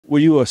were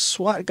you a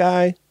SWAT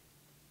guy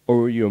or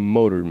were you a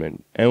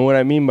motorman? And what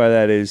I mean by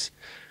that is,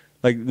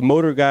 like, the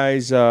motor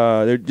guys,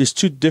 they're just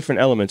two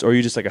different elements, or are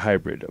you just like a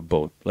hybrid of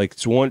both? Like,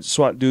 it's one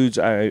SWAT dudes,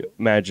 I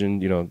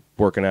imagine, you know,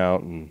 working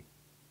out and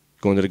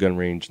going to the gun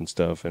range and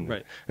stuff, and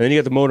Right. and then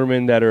you got the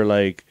motormen that are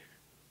like,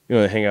 you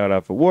know, they hang out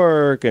after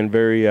work and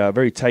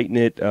very tight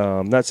knit.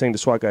 Not saying the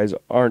SWAT guys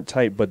aren't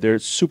tight, but they're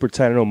super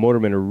tight. I know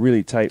motormen are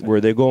really tight,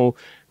 where they go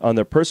on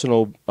their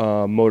personal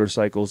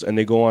motorcycles and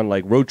they go on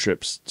like road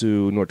trips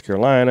to North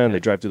Carolina and they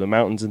drive through the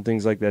mountains and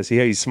things like that. See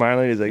how he's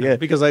smiling? He's like, yeah,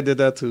 Because I did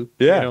that too.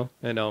 Yeah.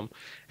 You know?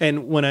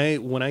 And when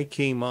I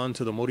came on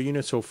to the motor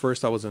unit, so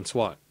first I was in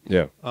SWAT.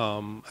 yeah,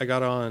 I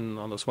got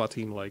on the SWAT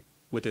team like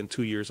within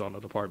 2 years on the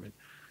department,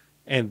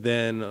 and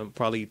then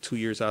probably 2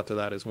 years after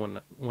that is when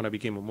I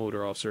became a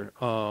motor officer.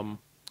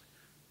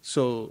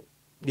 So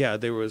yeah,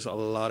 there was a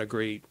lot of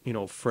great, you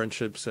know,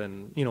 friendships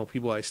and, you know,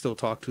 people I still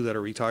talk to that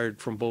are retired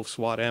from both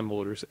SWAT and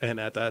motors. And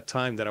at that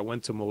time that I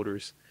went to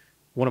motors,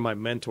 one of my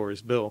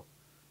mentors, Bill,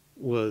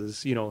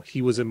 was, you know,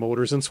 he was in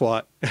motors and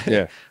SWAT.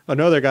 yeah.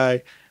 Another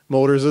guy,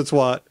 motors and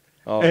SWAT.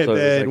 Oh, And so it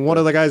was then like one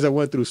of the guys that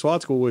went through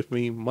SWAT school with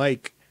me,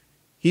 Mike,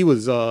 he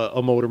was a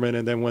motorman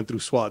and then went through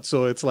SWAT.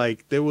 So it's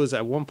like there was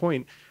at one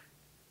point,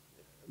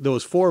 there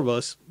was 4 of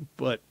us,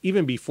 but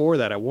even before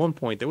that, at one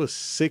point, there was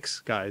 6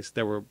 guys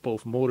that were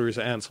both motors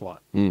and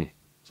SWAT. Mm.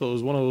 So it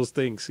was one of those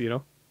things, you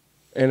know?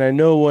 And I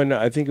know when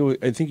I think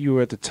you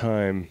were at the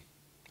time,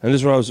 and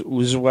this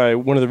is why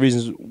one of the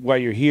reasons why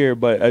you're here.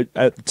 But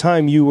at the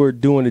time you were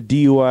doing a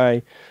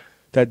DUI,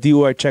 that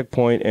DUI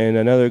checkpoint, and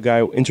another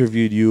guy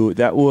interviewed you.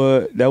 That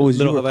was Little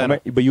you were Havana.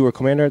 but you were a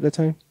commander at that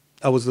time.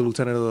 I was the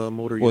lieutenant of the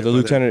motor unit. Well, the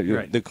by then. lieutenant,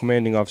 Right. the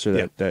commanding officer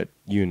Yeah. that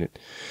unit.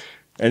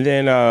 And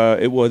then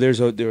there's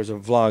a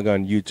vlog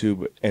on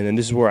YouTube, and then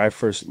this is where I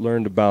first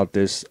learned about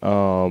this.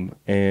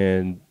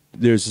 And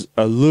there's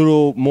a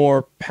little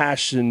more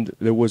passion.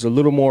 There was a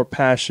little more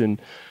passion,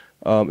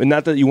 and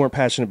not that you weren't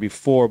passionate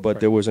before, but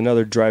there was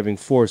another driving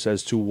force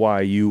as to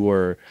why you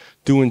were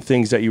doing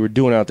things that you were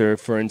doing out there.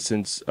 For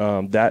instance,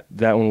 that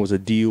one was a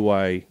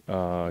DUI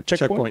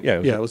checkpoint.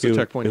 Yeah, it was a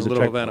checkpoint in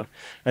Little Havana.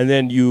 And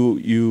then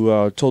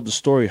you told the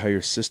story how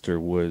your sister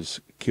was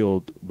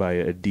killed by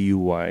a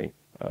DUI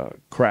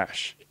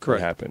crash. Correct.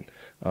 That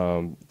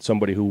happened.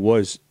 Somebody who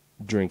was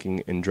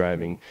drinking and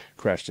driving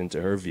crashed into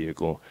her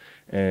vehicle,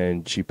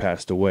 and she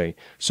passed away.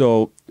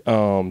 So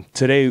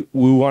today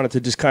we wanted to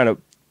just kind of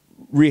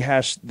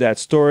rehash that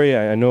story.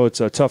 I know it's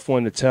a tough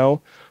one to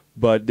tell,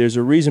 but there's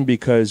a reason,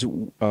 because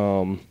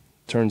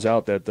turns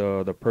out that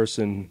the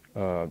person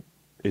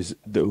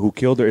who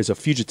killed her is a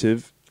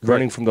fugitive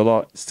running from the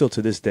law still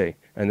to this day,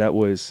 and that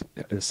was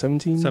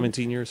 17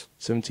 years.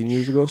 17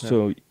 years ago. Yeah.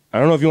 So I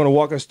don't know if you want to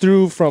walk us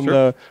through from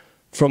the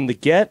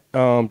get,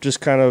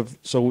 just kind of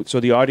so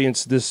the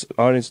audience,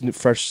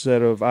 fresh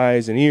set of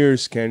eyes and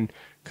ears, can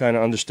kind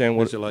of understand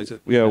what Visualize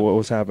it. what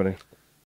was happening.